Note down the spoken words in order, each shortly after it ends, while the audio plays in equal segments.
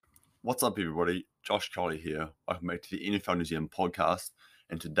What's up, everybody? Josh Colley here. Welcome back to the NFL New Zealand podcast.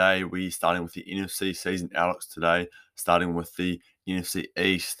 And today we're starting with the NFC season outlooks today, starting with the NFC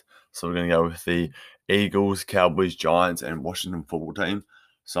East. So we're going to go with the Eagles, Cowboys, Giants, and Washington football team.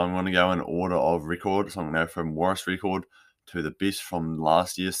 So I'm going to go in order of record. So I'm going to go from worst record to the best from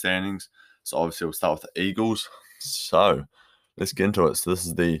last year's standings. So obviously we'll start with the Eagles. So let's get into it. So this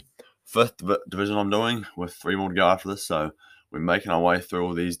is the fifth division I'm doing with 3 more to go after this. So we're making our way through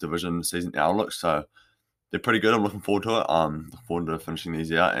all these division season outlooks, so they're pretty good. I'm looking forward to it. Looking forward to finishing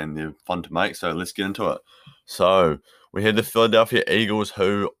these out, and they're fun to make. So let's get into it. So we had the Philadelphia Eagles,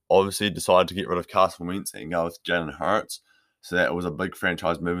 who obviously decided to get rid of Carson Wentz and go with Jalen Hurts. So that was a big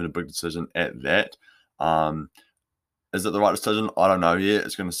franchise move and a big decision at that. Is it the right decision? I don't know yet.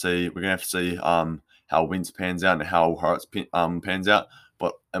 We're going to have to see how Wentz pans out and how Hurts pans out.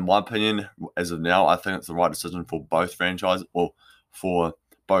 But in my opinion, as of now, I think it's the right decision for both franchises, or for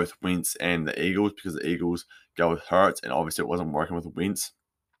both Wentz and the Eagles, because the Eagles go with Hurts, and obviously it wasn't working with Wentz.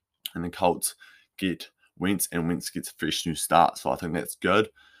 And the Colts get Wentz, and Wentz gets a fresh new start. So I think that's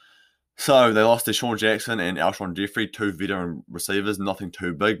good. So they lost DeSean Jackson and Alshon Jeffrey, 2 veteran receivers. Nothing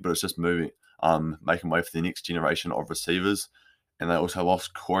too big, but it's just making way for the next generation of receivers. And they also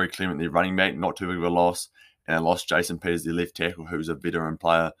lost Corey Clement, their running back, not too big of a loss. And they lost Jason Peters, their left tackle, who's a veteran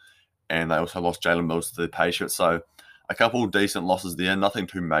player. And they also lost Jalen Mills to the Patriots. So a couple decent losses there, nothing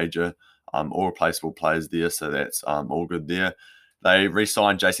too major. All replaceable players there, so that's all good there. They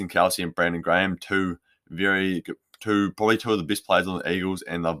re-signed Jason Kelce and Brandon Graham, probably two of the best players on the Eagles,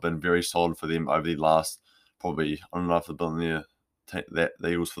 and they've been very solid for them over the last, I don't know if they've been the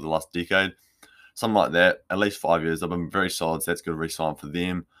Eagles for the last decade. Something like that, at least 5 years. They've been very solid, so that's good re-sign for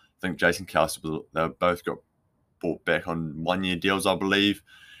them. I think Jason Kelce, they both got bought back on 1-year deals, I believe.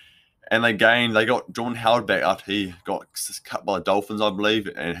 And they got Jordan Howard back after he got cut by the Dolphins, I believe,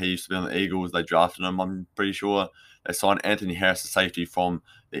 and he used to be on the Eagles. They drafted him, I'm pretty sure. They signed Anthony Harris, the safety from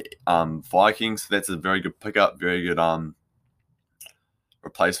the Vikings. So that's a very good pickup, very good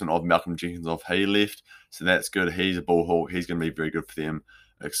replacement of Malcolm Jenkins off he left. So that's good. He's a ball hawk. He's going to be very good for them.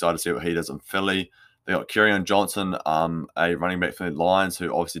 Excited to see what he does in Philly. They got Kerryon Johnson, a running back for the Lions,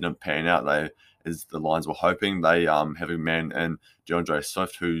 who obviously didn't pan out. As the Lions were hoping. They have a man in DeAndre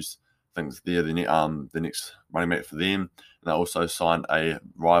Swift, who's I think they're the next running back for them. And they also signed a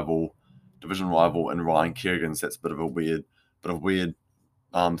division rival in Ryan Kerrigan. So that's a bit of a weird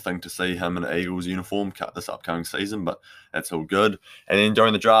thing to see him in an Eagles uniform this upcoming season, but that's all good. And then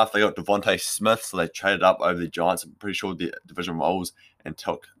during the draft, they got Devontae Smith, so they traded up over the Giants. I'm pretty sure the division rivals, and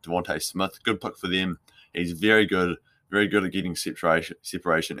took Devontae Smith. Good pick for them. He's very good at getting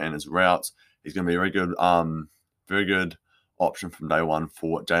separation and his routes. He's going to be a very good option from day one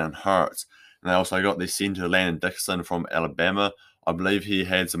for Jalen Hurts. And they also got the center Landon Dickerson from Alabama. I believe he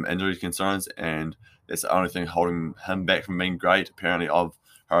had some injury concerns, and that's the only thing holding him back from being great. Apparently, I've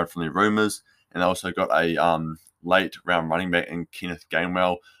heard from the rumors. And they also got a late round running back in Kenneth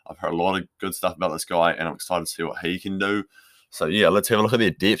Gainwell. I've heard a lot of good stuff about this guy, and I'm excited to see what he can do. So yeah, let's have a look at their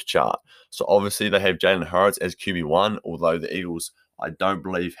depth chart. So obviously they have Jalen Hurts as QB1, although the Eagles, I don't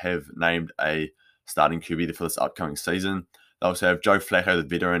believe, have named a starting QB for this upcoming season. They also have Joe Flacco, the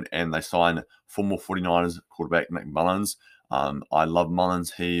veteran, and they signed former 49ers quarterback Nick Mullins. I love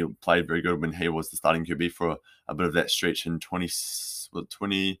Mullins. He played very good when he was the starting QB for a bit of that stretch in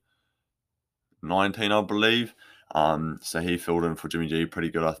 2019, I believe. So he filled in for Jimmy G pretty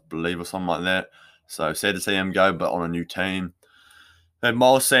good, I believe, or something like that. So sad to see him go, but on a new team. They have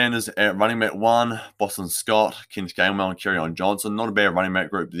Miles Sanders at running back 1, Boston Scott, Kenneth Gainwell, and Kerryon Johnson. Not a bad running back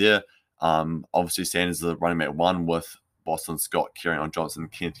group there. Obviously, Sanders is the running back 1 with Boston Scott, Kerryon Johnson,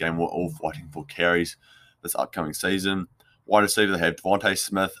 Kenneth Gainwell all fighting for carries this upcoming season. Wide receiver, they have Devontae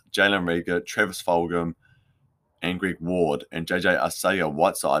Smith, Jalen Reagor, Travis Fulgham, and Greg Ward, and JJ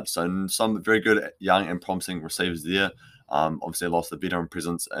Arcega-Whiteside. So some very good young and promising receivers there. Obviously, lost the veteran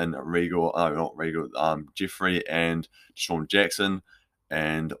presence in Jeffrey and DeSean Jackson.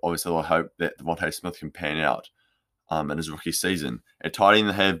 And obviously, I hope that Devontae Smith can pan out in his rookie season. At tight end,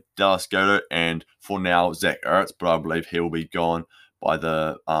 they have Dallas Goedert and, for now, Zach Ertz, but I believe he will be gone by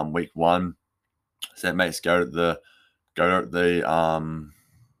the week 1. So that makes Goedert the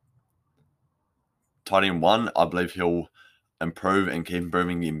tight end 1. I believe he'll improve and keep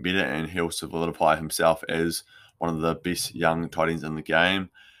improving, getting better, and he'll solidify himself as one of the best young tight ends in the game.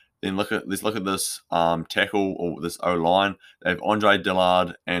 Then let's look at this tackle, or this O-line. They have Andre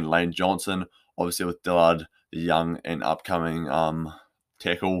Dillard and Lane Johnson. Obviously, with Dillard, the young and upcoming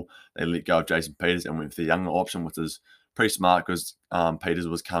tackle, they let go of Jason Peters and went for the younger option, which is pretty smart because Peters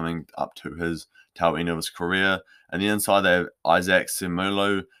was coming up to his tail end of his career. And the inside, they have Isaac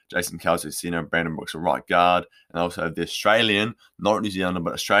Simulu, Jason Kelsey, center, Brandon Brooks, a right guard. And they also have the Australian, not New Zealander,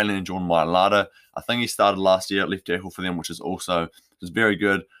 but Australian, Jordan Mailata. I think he started last year at left tackle for them, which is very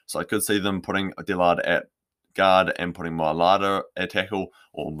good. So I could see them putting Dillard at guard and putting Mailata at tackle,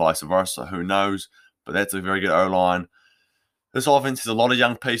 or vice versa. Who knows? But that's a very good O-line. This offense has a lot of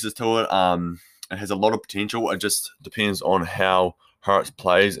young pieces to it. It has a lot of potential. It just depends on how Hurts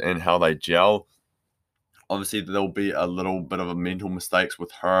plays and how they gel. Obviously, there'll be a little bit of a mental mistakes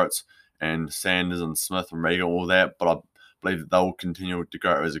with Hurts and Sanders and Smith and Regal, all that, but I believe that they'll continue to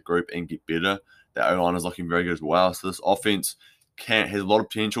grow as a group and get better. The O-line is looking very good as well. So this offense has a lot of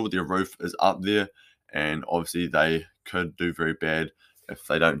potential. Their roof is up there, and obviously they could do very bad if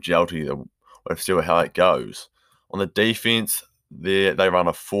they don't gel together. We'll have to see how it goes. On the defense, they run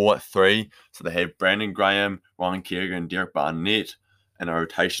a 4-3, so they have Brandon Graham, Ryan Kerrigan, and Derek Barnett in a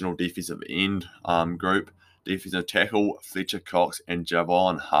rotational defensive end group. Defensive tackle, Fletcher Cox and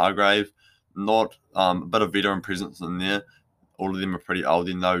Javon Hargrave. Not a bit of veteran presence in there. All of them are pretty old,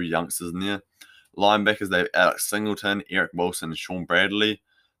 no youngsters in there. Linebackers, they have Alex Singleton, Eric Wilson, and Sean Bradley.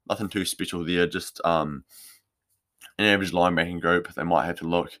 Nothing too special there, just an average linebacking group. They might have to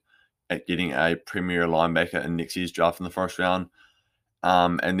look at getting a premier linebacker in next year's draft in the first round.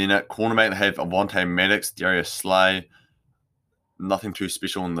 And then at cornerback, they have Avonte Maddox, Darius Slay. Nothing too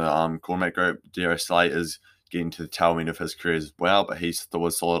special in the cornerback group. Darius Slay is getting to the tail end of his career as well, but he's still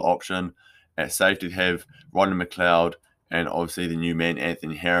a solid option. At safety, they have Rodney McLeod and obviously the new man,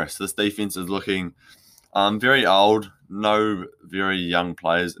 Anthony Harris. This defense is looking very old. No very young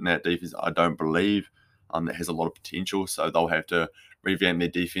players in that defense, I don't believe. That has a lot of potential, so they'll have to revamp their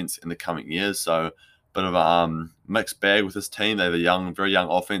defense in the coming years. So a bit of a mixed bag with this team. They have a very young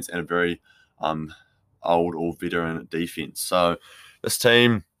offense and a very old or veteran defense. So this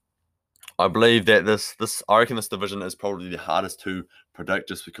team, I believe that I reckon this division is probably the hardest to predict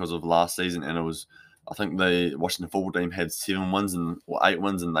just because of last season, and I think the Washington football team had 7 wins or 8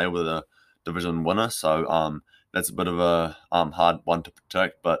 wins, and they were the division winner. So that's a bit of a hard one to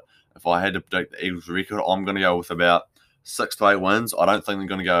predict. But if I had to predict the Eagles' record, I'm going to go with about 6 to 8 wins. I don't think they're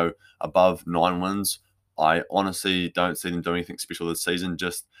going to go above 9 wins. I honestly don't see them doing anything special this season,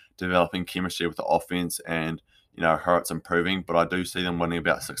 just developing chemistry with the offense and, Hurts improving. But I do see them winning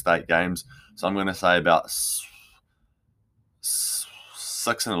about 6 to 8 games. So I'm going to say about 6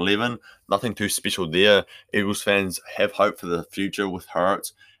 and 11. Nothing too special there. Eagles fans have hope for the future with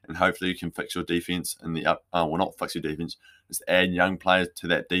Hurts, and hopefully you can fix your defense in the not fix your defense, just add young players to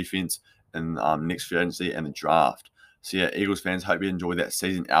that defense in next free agency and the draft. So yeah, Eagles fans, hope you enjoy that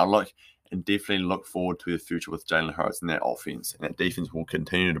season outlook, and definitely look forward to the future with Jalen Hurts in that offense. And that defense will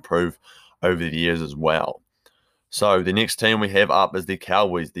continue to improve over the years as well. So the next team we have up is the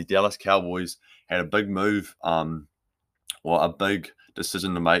Cowboys. The Dallas Cowboys had a big move, a big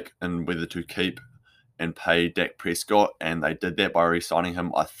decision to make in whether to keep and pay Dak Prescott, and they did that by re-signing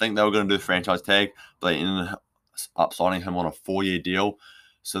him. I think they were going to do the franchise tag, but they ended up signing him on a 4-year deal.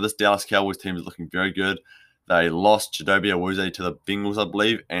 So this Dallas Cowboys team is looking very good. They lost Chidobe Awuzie to the Bengals, I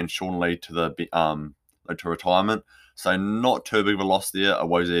believe, and Sean Lee to retirement. So not too big of a loss there.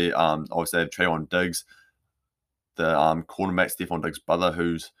 Awuzie, obviously they have Trayvon Diggs, the cornerback Stephon Diggs' brother,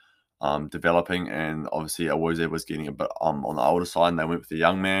 who's developing, and obviously Awuzie was getting a bit on the older side, and they went with the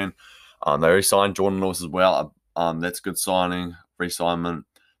young man. They re-signed Jordan Lewis as well. That's a good signing, re-signment.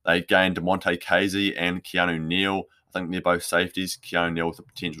 They gained DeMonte Casey and Keanu Neal. I think they're both safeties. Keanu Neal with the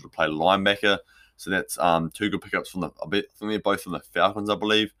potential to play linebacker. So that's 2 good pickups from I think they're both from the Falcons, I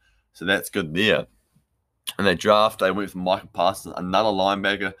believe. So that's good there. And they went with Michael Parsons, another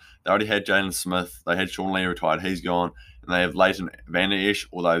linebacker. They already had Jalen Smith. They had Sean Lee retired. He's gone. And they have Leighton Vander Esch,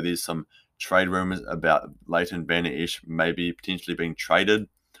 although there's some trade rumors about Leighton Vander Esch maybe potentially being traded.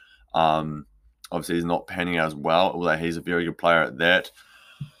 Obviously, he's not panning out as well, although he's a very good player at that.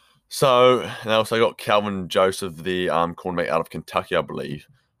 So they also got Calvin Joseph, the cornerback out of Kentucky, I believe.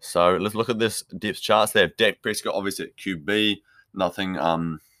 So let's look at this depth charts. They have Dak Prescott, obviously, at QB.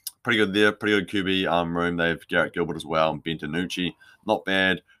 Nothing pretty good there. Pretty good QB room. They have Garrett Gilbert as well and Ben DiNucci. Not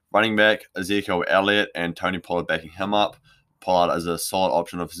bad. Running back, Ezekiel Elliott and Tony Pollard backing him up. Pollard is a solid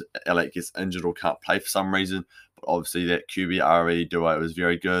option if Elliott gets injured or can't play for some reason. But obviously that QB-RE duo is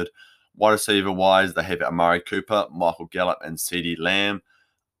very good. Wide receiver-wise, they have Amari Cooper, Michael Gallup, and CeeDee Lamb.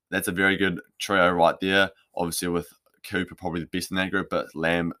 That's a very good trio right there. Obviously with Cooper probably the best in that group, but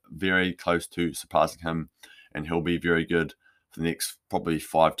Lamb very close to surpassing him, and he'll be very good for the next probably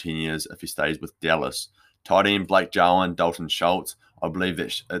 5-10 years if he stays with Dallas. Tight end, Blake Jarwin, Dalton Schultz. I believe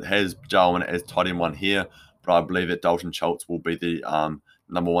that it has Jarwin as tight end 1 here, but I believe that Dalton Schultz will be the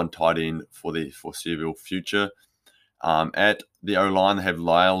number one tight end for the foreseeable future. At the O-line, they have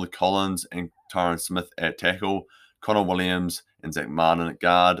Lyle Collins and Tyron Smith at tackle, Connor Williams and Zach Martin at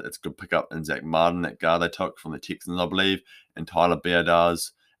guard. It's a good pickup in Zach Martin at guard they took from the Texans, I believe, and Tyler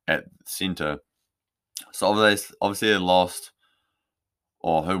Beardars at center. So obviously they lost,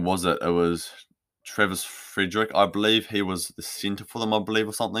 or who was it? It was Travis Frederick, I believe. He was the center for them, I believe,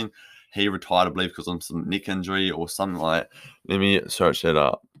 or something. He retired, I believe, because of some neck injury or something like that. Let me search that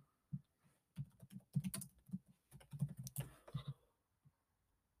up.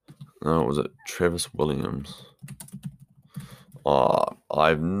 No, was it Travis Williams? I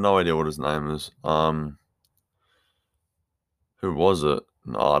have no idea what his name is. Who was it?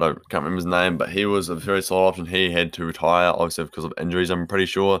 No, can't remember his name, but he was a very solid option. He had to retire, obviously, because of injuries, I'm pretty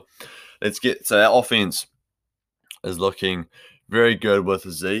sure. So our offense is looking very good with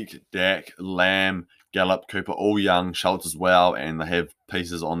Zeke, Dak, Lamb, Gallup, Cooper, all young, Schultz as well, and they have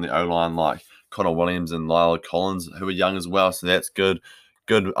pieces on the O-line like Connor Williams and Lyle Collins, who are young as well, so that's good.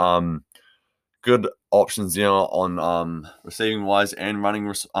 Good options there on receiving wise and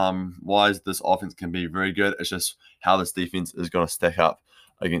running wise. This offense can be very good. It's just how this defense is going to stack up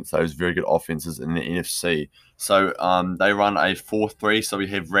against those very good offenses in the NFC. So they run a 4-3. So we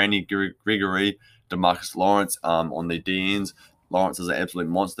have Randy Gregory, DeMarcus Lawrence on the D ends. Lawrence is an absolute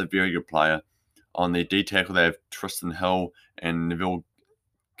monster, very good player. On the D tackle, they have Tristan Hill and Neville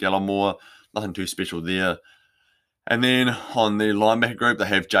Gallimore. Nothing too special there. And then on the linebacker group, they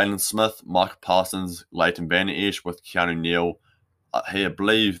have Jalen Smith, Mike Parsons, Leighton Vander Esch with Keanu Neal. I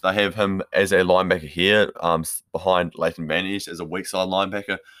believe they have him as a linebacker here, behind Leighton Vander Esch as a weak side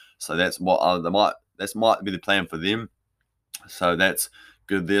linebacker. So that's what that might be the plan for them. So that's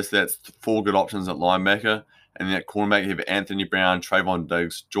good there. So that's 4 good options at linebacker. And then at cornerback, you have Anthony Brown, Trayvon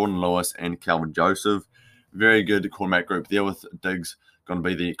Diggs, Jordan Lewis, and Calvin Joseph. Very good cornerback group there, with Diggs going to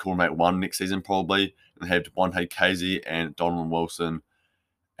be the cornerback 1 next season probably. And they have Devontae Casey and Donovan Wilson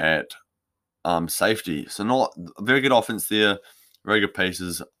at safety. So not a very good offense there. Very good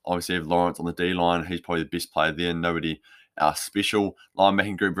pieces. Obviously, you have Lawrence on the D-line. He's probably the best player there. Nobody special.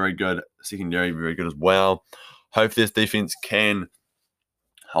 Linebacking group, very good. Secondary, very good as well. Hope this defense can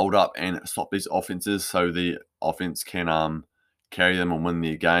hold up and stop these offenses so the offense can carry them and win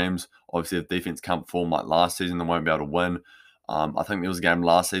their games. Obviously, if defense can't perform like last season, they won't be able to win. I think there was a game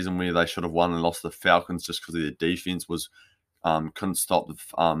last season where they should have won and lost to the Falcons just because their defense was couldn't stop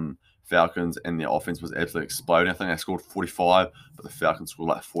the Falcons, and their offense was absolutely exploding. I think they scored 45, but the Falcons scored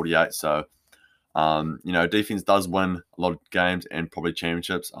like 48. So, defense does win a lot of games and probably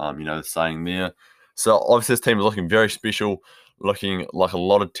championships. The saying there. So obviously this team is looking very special, looking like a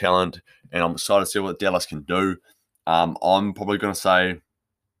lot of talent, and I'm excited to see what Dallas can do. I'm probably going to say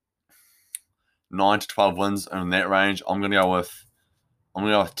 9 to 12 wins in that range. I'm going to go with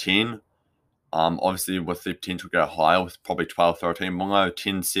 10. Obviously with the potential to go higher with probably 12, 13. I'm going to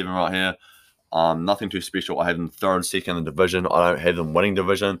go 10-7 right here. Nothing too special. I have them third, second in the division. I don't have them winning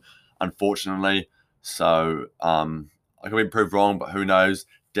division, unfortunately. So I can be proved wrong, but who knows?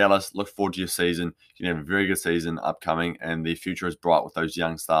 Dallas, look forward to your season. You can have a very good season upcoming, and the future is bright with those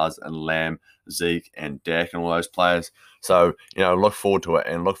young stars and Lamb, Zeke, and Dak, and all those players. So, look forward to it,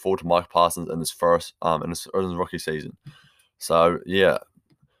 and look forward to Mike Parsons in his first in his rookie season. So, yeah.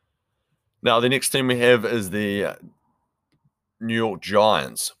 Now, the next team we have is the New York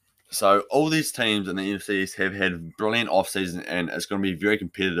Giants. So, all these teams in the NFC East have had brilliant offseason, and it's going to be very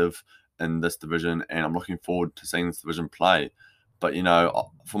competitive in this division, and I'm looking forward to seeing this division play. But,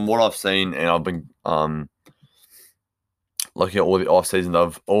 from what I've seen, and I've been looking at all the off-seasons,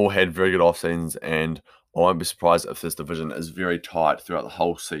 they've all had very good off-seasons, and I won't be surprised if this division is very tight throughout the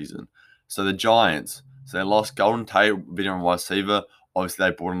whole season. So the Giants, they lost Golden Tate, veteran wide receiver. Obviously,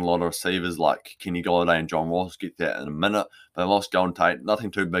 they brought in a lot of receivers like Kenny Golladay and John Ross. Get that in a minute. But they lost Golden Tate.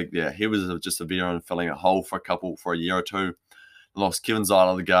 Nothing too big there. He was just a veteran filling a hole for a year or two. They lost Kevin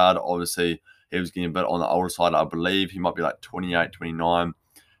Zyler, the guard. Obviously, he was getting a bit on the older side, I believe. He might be like 28, 29.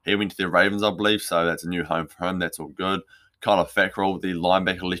 He went to the Ravens, I believe, so that's a new home for him. That's all good. Kind of Fackrell, the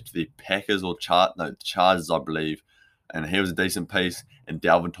linebacker, left to the Packers the Chargers, I believe. And he was a decent piece. And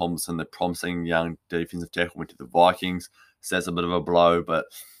Dalvin Tomlinson, the promising young defensive tackle, went to the Vikings. So that's a bit of a blow. But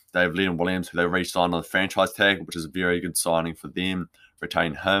they have Leonard Williams, who they re-signed on the franchise tag, which is a very good signing for them.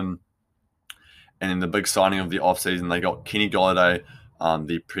 Retain him. And in the big signing of the offseason, they got Kenny Golladay,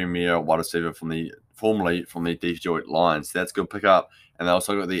 the premier wide receiver formerly from the Detroit Lions. So that's a good pickup. And they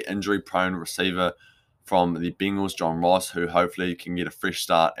also got the injury-prone receiver from the Bengals, John Ross, who hopefully can get a fresh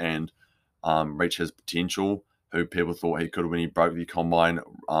start and reach his potential, who people thought he could when he broke the combine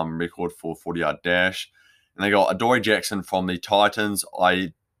record for 40-yard dash. And they got Adoree Jackson from the Titans.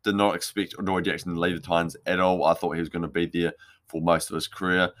 I did not expect Adoree Jackson to leave the Titans at all. I thought he was going to be there for most of his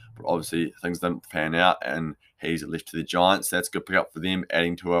career, but obviously things didn't pan out, and he's left to the Giants. That's a good pick up for them,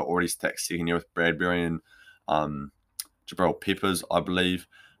 adding to an already stacked second year with Bradbury and Jabril Peppers, I believe.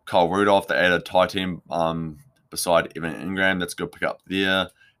 Kyle Rudolph, they added tight end beside Evan Ingram. That's a good pick up there.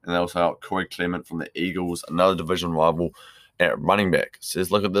 And they also got Corey Clement from the Eagles, another division rival at running back. So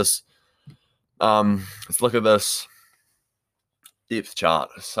let's look at this. Depth chart.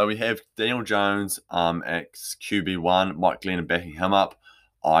 So we have Daniel Jones at QB1, Mike Glennon backing him up.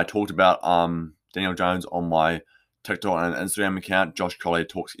 I talked about Daniel Jones on my TikTok and Instagram account. Josh Collier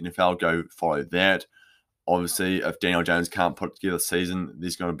Talks NFL. Go follow that. Obviously, if Daniel Jones can't put together a season,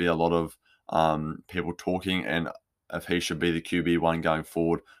 there's going to be a lot of people talking, and if he should be the QB1 going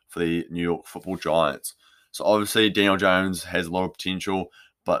forward for the New York Football Giants. So obviously, Daniel Jones has a lot of potential,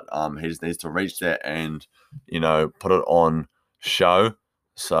 but he just needs to reach that and, put it on show.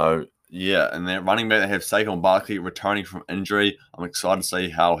 So, yeah, and that running back, they have Saquon Barkley returning from injury. I'm excited to see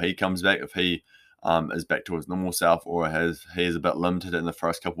how he comes back, if he is back to his normal self, or he is a bit limited in the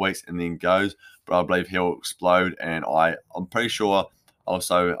first couple of weeks and then goes. But I believe he'll explode, and I'm pretty sure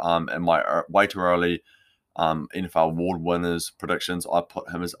also in my way too early NFL award winners predictions, I put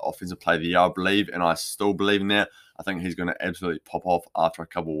him as offensive player of the year, I believe, and I still believe in that. I think he's going to absolutely pop off after a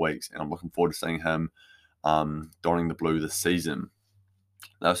couple of weeks, and I'm looking forward to seeing him donning the blue this season.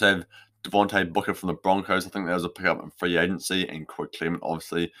 They also have Devontae Booker from the Broncos. I think that was a pickup in free agency, and Corey Clement,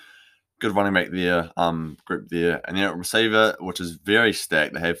 obviously. Good running back there, group there. And then at receiver, which is very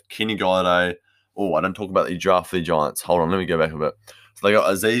stacked, they have Kenny Golladay. Oh, I didn't talk about the draft for the Giants. Hold on, let me go back a bit. So they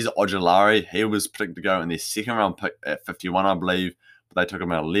got Azeez Ojulari. He was predicted to go in their second round pick at 51, I believe, but they took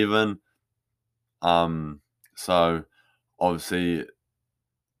him at 11. So obviously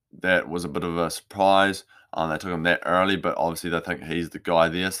that was a bit of a surprise. They took him that early, but obviously they think he's the guy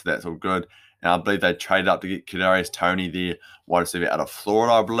there, so that's all good. And I believe they traded up to get Kadarius Toney there, wide receiver out of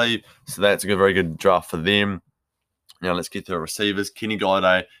Florida, I believe. So that's a very good draft for them. Now let's get to the receivers. Kenny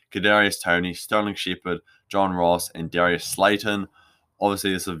Golladay, Kadarius Toney, Sterling Shepard, John Ross, and Darius Slayton.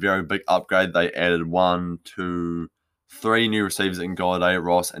 Obviously, this is a very big upgrade. They added 3 new receivers in Golladay,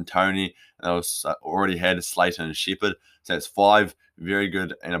 Ross, and Toney. And they already had Slayton and Shepard. So that's 5 very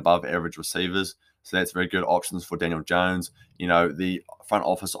good and above average receivers. So that's very good options for Daniel Jones. The front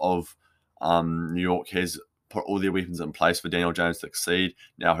office of New York has put all their weapons in place for Daniel Jones to succeed.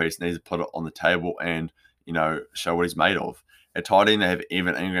 Now he just needs to put it on the table and, show what he's made of. At tight end, they have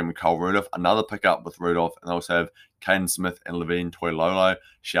Evan Ingram and Kyle Rudolph, another pickup with Rudolph, and they also have Caden Smith and Levine Toilolo.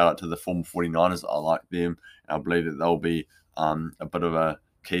 Shout out to the former 49ers. I like them, and I believe that they'll be a bit of a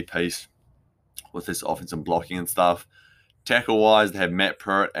key piece with this offensive blocking and stuff. Tackle-wise, they have Matt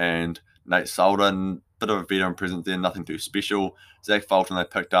Pruitt and Nate Solder, and bit of a veteran presence there, nothing too special. Zach Fulton they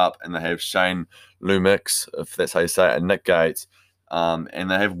picked up, and they have Shane Lumix, if that's how you say it, and Nick Gates.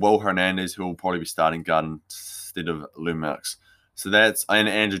 And they have Will Hernandez, who will probably be starting guard instead of Lumix. So that's, and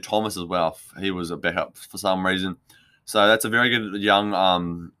Andrew Thomas as well. He was a backup for some reason. So that's a very good young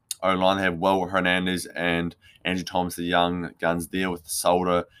O-line. They have Will Hernandez and Andrew Thomas, the young guns there, with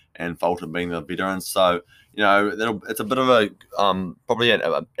Solder and Fulton being the veterans. So, it's a bit of a probably an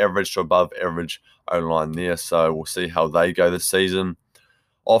average to above average O-line there. So we'll see how they go this season.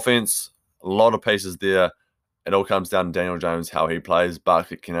 Offense, a lot of pieces there. It all comes down to Daniel Jones, how he plays.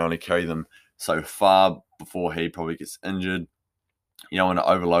 Barkley can only carry them so far before he probably gets injured. You don't want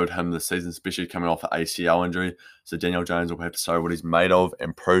to overload him this season, especially coming off an ACL injury. So Daniel Jones will have to show what he's made of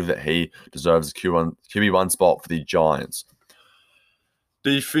and prove that he deserves a QB1 spot for the Giants.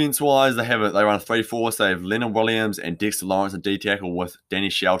 Defense-wise, they run a 3-4. So they have Leonard Williams and Dexter Lawrence at D-tackle with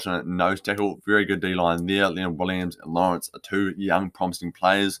Danny Shelton at nose tackle. Very good D-line there. Leonard Williams and Lawrence are 2 young, promising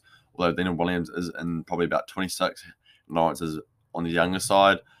players, although Leonard Williams is in probably about 26. Lawrence is on the younger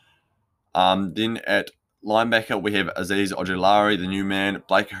side. Then at linebacker, we have Azeez Ojulari, the new man,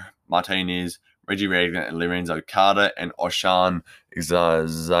 Blake Martinez, Reggie Ragland, and Lorenzo Carter, and Oshan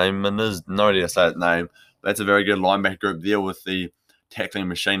Xaimanes. No idea how to say that name. But that's a very good linebacker group there with the tackling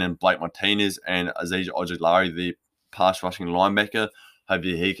machine and Blake Martinez and Azeez Ojulari, the pass rushing linebacker.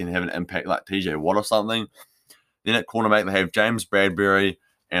 Hopefully he can have an impact like TJ Watt or something. Then at cornerback, they have James Bradbury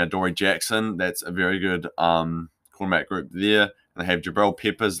and Adoree Jackson. That's a very good cornerback group there. And they have Jabril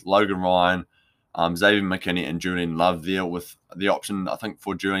Peppers, Logan Ryan, Xavier McKinney, and Julian Love there, with the option, I think,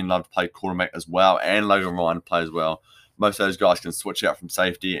 for Julian Love to play cornerback as well, and Logan Ryan to play as well. Most of those guys can switch out from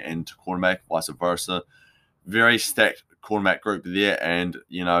safety and to cornerback, vice versa. Very stacked cornerback group there, and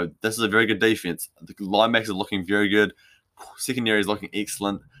this is a very good defense. The linebackers are looking very good. Secondary is looking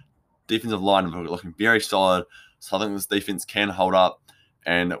excellent. defensive line are looking very solid. So I think this defense can hold up,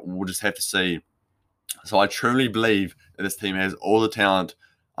 and we'll just have to see. So I truly believe that this team has all the talent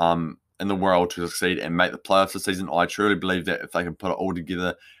in the world to succeed and make the playoffs this season. I truly believe that if they can put it all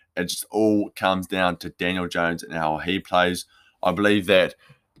together, it just all comes down to Daniel Jones and how he plays. I believe that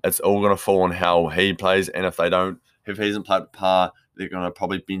it's all going to fall on how he plays, and if he doesn't play at par, they're going to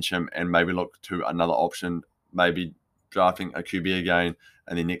probably bench him and maybe look to another option, maybe drafting a QB again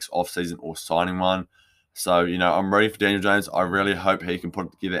in the next offseason or signing one. So, I'm ready for Daniel Jones. I really hope he can put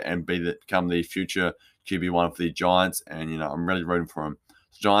it together and become the future QB1 for the Giants, and, I'm really rooting for him.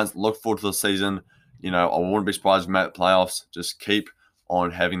 So Giants, look forward to the season. I wouldn't be surprised if we make the playoffs. Just keep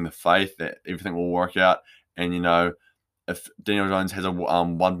on having the faith that everything will work out. And, if Daniel Jones has a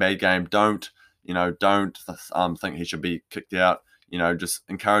one bad game, don't think he should be kicked out. Just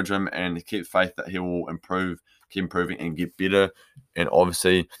encourage him and keep faith that he will improve, keep improving and get better. And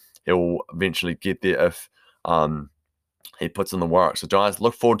obviously, he will eventually get there if he puts in the work. So Giants,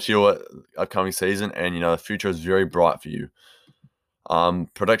 look forward to your upcoming season, and the future is very bright for you.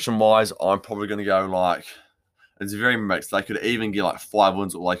 Prediction wise, I'm probably going to go it's very mixed. They could even get 5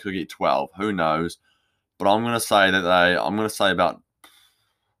 wins, or they could get 12. Who knows? But I'm going to say I'm going to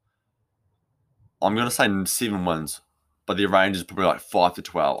say 7 wins, but the range is probably 5 to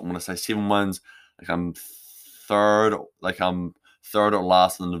 12. I'm going to say 7 wins. I'm third or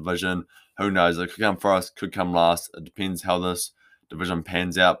last in the division. Who knows? It could come first, could come last. It depends how this division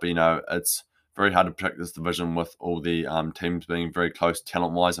pans out. But it's very hard to predict this division with all the teams being very close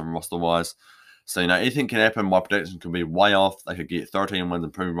talent-wise and roster-wise. So anything can happen. My prediction could be way off. They could get 13 wins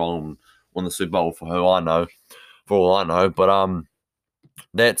and prove wrong and win the Super Bowl for all I know. But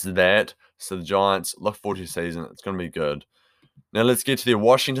that's that. So the Giants, look forward to your season. It's going to be good. Now let's get to the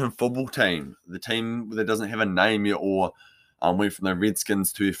Washington football team. The team that doesn't have a name yet, or went from the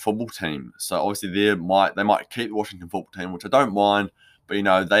Redskins to the football team. So obviously they might keep the Washington football team, which I don't mind.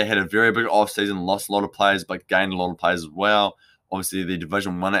 But they had a very big offseason, lost a lot of players, but gained a lot of players as well. Obviously the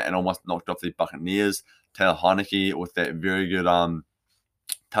division winner and almost knocked off the Buccaneers. Taylor Heinicke with that very good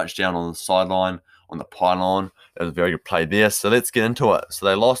touchdown on the sideline, on the pylon. That was a very good play there. So let's get into it. So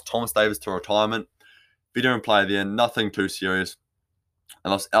they lost Thomas Davis to retirement. Veteran player there, nothing too serious. They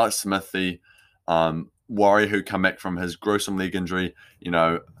lost Alex Smith, the Warrior, who come back from his gruesome leg injury.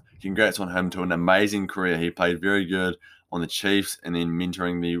 Congrats on him to an amazing career. He played very good on the Chiefs and then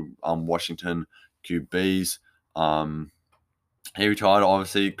mentoring the Washington QBs. He retired,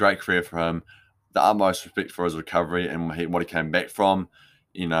 obviously, great career for him. The utmost respect for his recovery and what he came back from.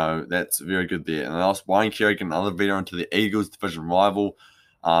 That's very good there. And they lost Wayne Kerrigan, another veteran, to the Eagles, division rival.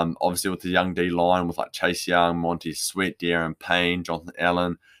 Obviously with the young D-line with Chase Young, Montez Sweat, Darren Payne, Jonathan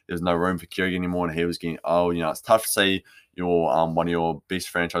Allen. There's no room for Kerrigan anymore, and he was getting old. It's tough to see your one of your best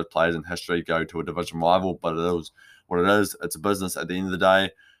franchise players in history go to a division rival, but it is what it is. It's a business at the end of the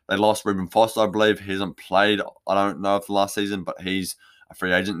day. They lost Reuben Foster, I believe. He hasn't played, I don't know, for the last season, but he's a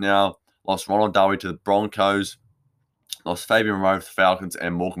free agent now. Lost Ronald Darby to the Broncos. Lost Fabian Rowe to the Falcons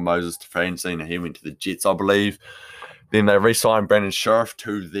and Morgan Moses to free agency, and he went to the Jets, I believe. Then they re-signed Brandon Sheriff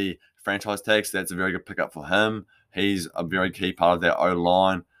to the franchise tag, so that's a very good pickup for him. He's a very key part of their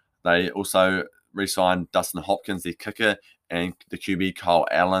O-line. They also re-signed Dustin Hopkins, the kicker, and the QB Kyle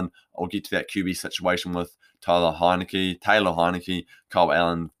Allen. I'll get to that QB situation with Taylor Heinicke, Kyle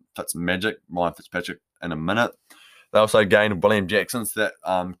Allen, Ryan Fitzpatrick in a minute. They also gained William Jackson, so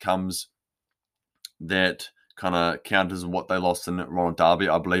that kind of counters what they lost in Ronald Darby.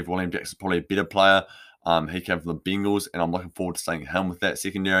 I believe William Jackson's probably a better player. He came from the Bengals, and I'm looking forward to seeing him with that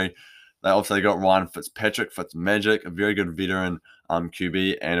secondary. They also got Ryan Fitzmagic, a very good veteran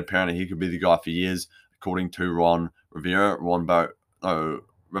QB, and apparently he could be the guy for years, according to Ron Rivera, Riverboat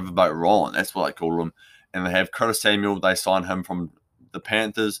Ron, that's what I call him. And they have Curtis Samuel. They signed him from the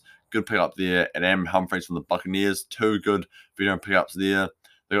Panthers. Good pickup there. And Aaron Humphries from the Buccaneers. 2 good veteran pickups there.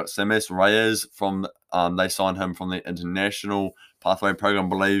 They got Samas Reyes they signed him from the International Pathway Program, I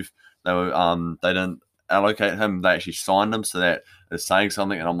believe. They didn't allocate him. They actually signed him, so that is saying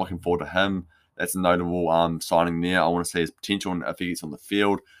something, and I'm looking forward to him. That's a notable signing there. I want to see his potential and if he gets on the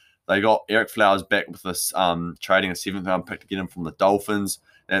field. They got Eric Flowers back with this trading a 7th-round pick to get him from the Dolphins.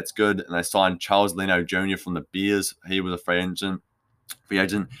 That's good. And they signed Charles Leno Jr. from the Bears. He was a free agent.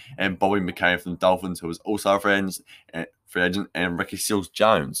 And Bobby McCain from the Dolphins, who was also a free agent, and Ricky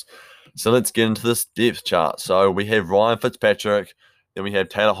Seals-Jones. So let's get into this depth chart. So we have Ryan Fitzpatrick, then we have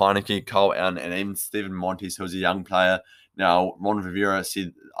Taylor Heinicke, Kyle Allen, and even Stephen Montez, who's a young player. Now, Ron Rivera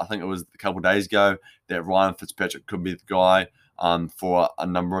said, I think it was a couple of days ago, that Ryan Fitzpatrick could be the guy for a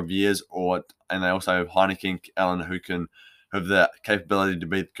number of years. And they also have Heinicke and Allen, who can have the capability to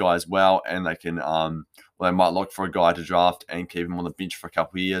beat the guy as well, and they can they might look for a guy to draft and keep him on the bench for a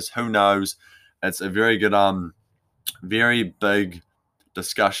couple of years. Who knows? It's a very good, very big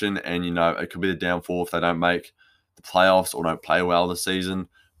discussion, and it could be the downfall if they don't make the playoffs or don't play well this season.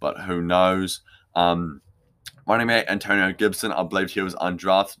 But who knows? Running back Antonio Gibson, I believe he was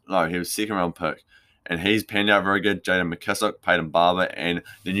undrafted. No, he was second round pick, and he's panned out very good. Jaden McKissick, Peyton Barber, and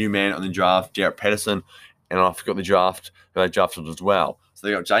the new man on the draft, Jarrett Patterson. And I forgot the draft who they drafted as well. So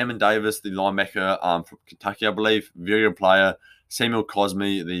they got Jamin Davis, the linebacker from Kentucky, I believe, very good player. Samuel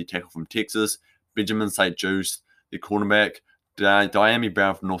Cosme, the tackle from Texas. Benjamin St-Juste, the cornerback. Diami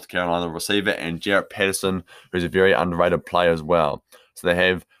Brown from North Carolina, the receiver, and Jarrett Patterson, who's a very underrated player as well. So they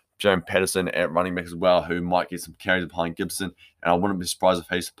have Jamin Patterson at running back as well, who might get some carries behind Gibson, and I wouldn't be surprised if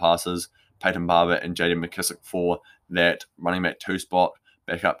he surpasses Peyton Barber and Jaden McKissick for that running back 2 spot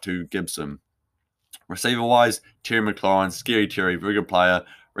back up to Gibson. Receiver-wise, Terry McLaurin, Scary Terry, very good player,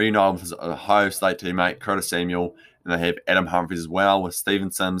 reunited with his Ohio State teammate, Curtis Samuel, and they have Adam Humphries as well, with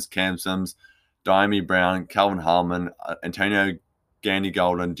Steven Sims, Cam Sims, Diami Brown, Calvin Harmon, Antonio Gandy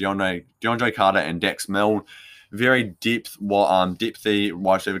Golden, DeAndre Carter, and Dax Milne. Very depthy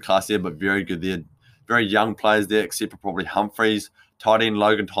wide receiver class there, but very good there. Very young players there, except for probably Humphries, tight end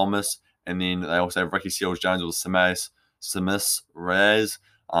Logan Thomas, and then they also have Ricky Seals-Jones with Samis Reyes.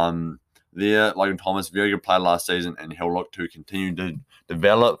 There, Logan Thomas, very good player last season, and he'll look to continue to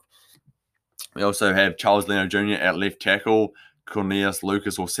develop. We also have Charles Leno Jr. at left tackle, Cornelius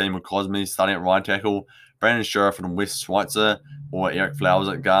Lucas or Samuel Cosme starting at right tackle, Brandon Sheriff and Wes Schweitzer or Eric Flowers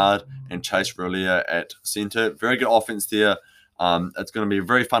at guard, and Chase Roulier at center. Very good offense there. It's going to be a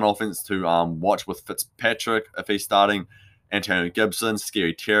very fun offense to watch with Fitzpatrick if he's starting, Antonio Gibson,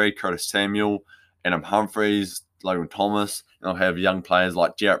 Scary Terry, Curtis Samuel, Adam Humphries, Logan Thomas, and they'll have young players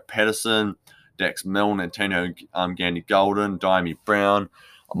like Jarrett Patterson, Dax Milne, Antonio Gandy Golden, Diami Brown.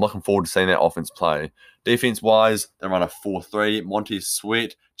 I'm looking forward to seeing that offense play. Defense-wise, they run a 4-3. Montez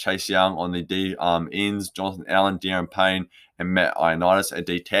Sweat, Chase Young on the D ends, Jonathan Allen, Darren Payne, and Matt Ioannidis at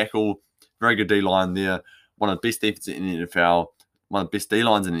D tackle. Very good D-line there. One of the best defenses in the NFL. One of the best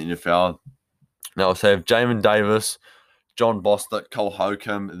D-lines in the NFL. They also have Jamin Davis, John Bostic, Cole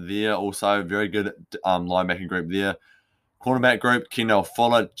Holcomb there also. Very good linebacking group there. Cornerback group, Kendall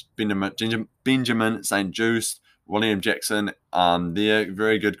Fuller, Benjamin St-Juste, William Jackson there.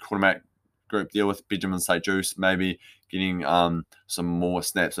 Very good cornerback group there with Benjamin St-Juste, maybe getting some more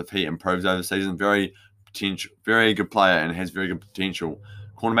snaps if he improves over the season. Very good player and has very good potential.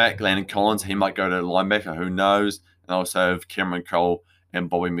 Cornerback, Landon Collins, he might go to linebacker, who knows. And also have Cameron Cole and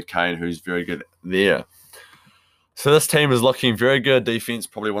Bobby McCain, who's very good there. So this team is looking very good. Defense,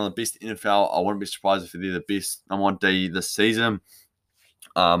 probably one of the best in the NFL. I wouldn't be surprised if they're the best number 1 D this season.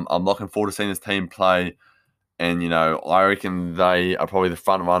 I'm looking forward to seeing this team play. And, I reckon they are probably the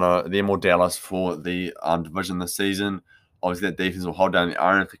front runner, them or Dallas, for the division this season. Obviously, that defense will hold down the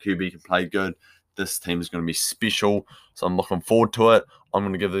iron. If the QB can play good, this team is going to be special. So I'm looking forward to it. I'm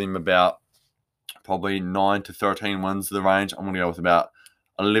going to give them about probably 9 to 13 wins to the range. I'm going to go with about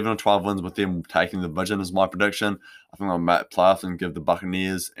 11 or 12 wins with them taking the division as my prediction. I think they'll make playoffs and give the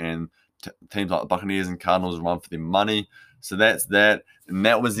Buccaneers and teams like the Buccaneers and Cardinals a run for their money. So that's that. And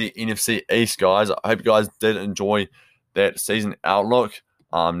that was the NFC East, guys. I hope you guys did enjoy that season outlook.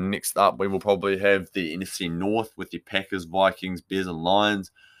 Next up, we will probably have the NFC North with the Packers, Vikings, Bears, and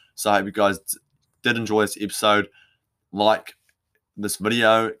Lions. So I hope you guys did enjoy this episode. Like this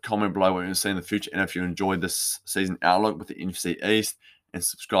video, comment below what you're going to see in the future, and if you enjoyed this season outlook with the NFC East, and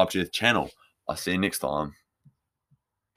subscribe to the channel. I'll see you next time.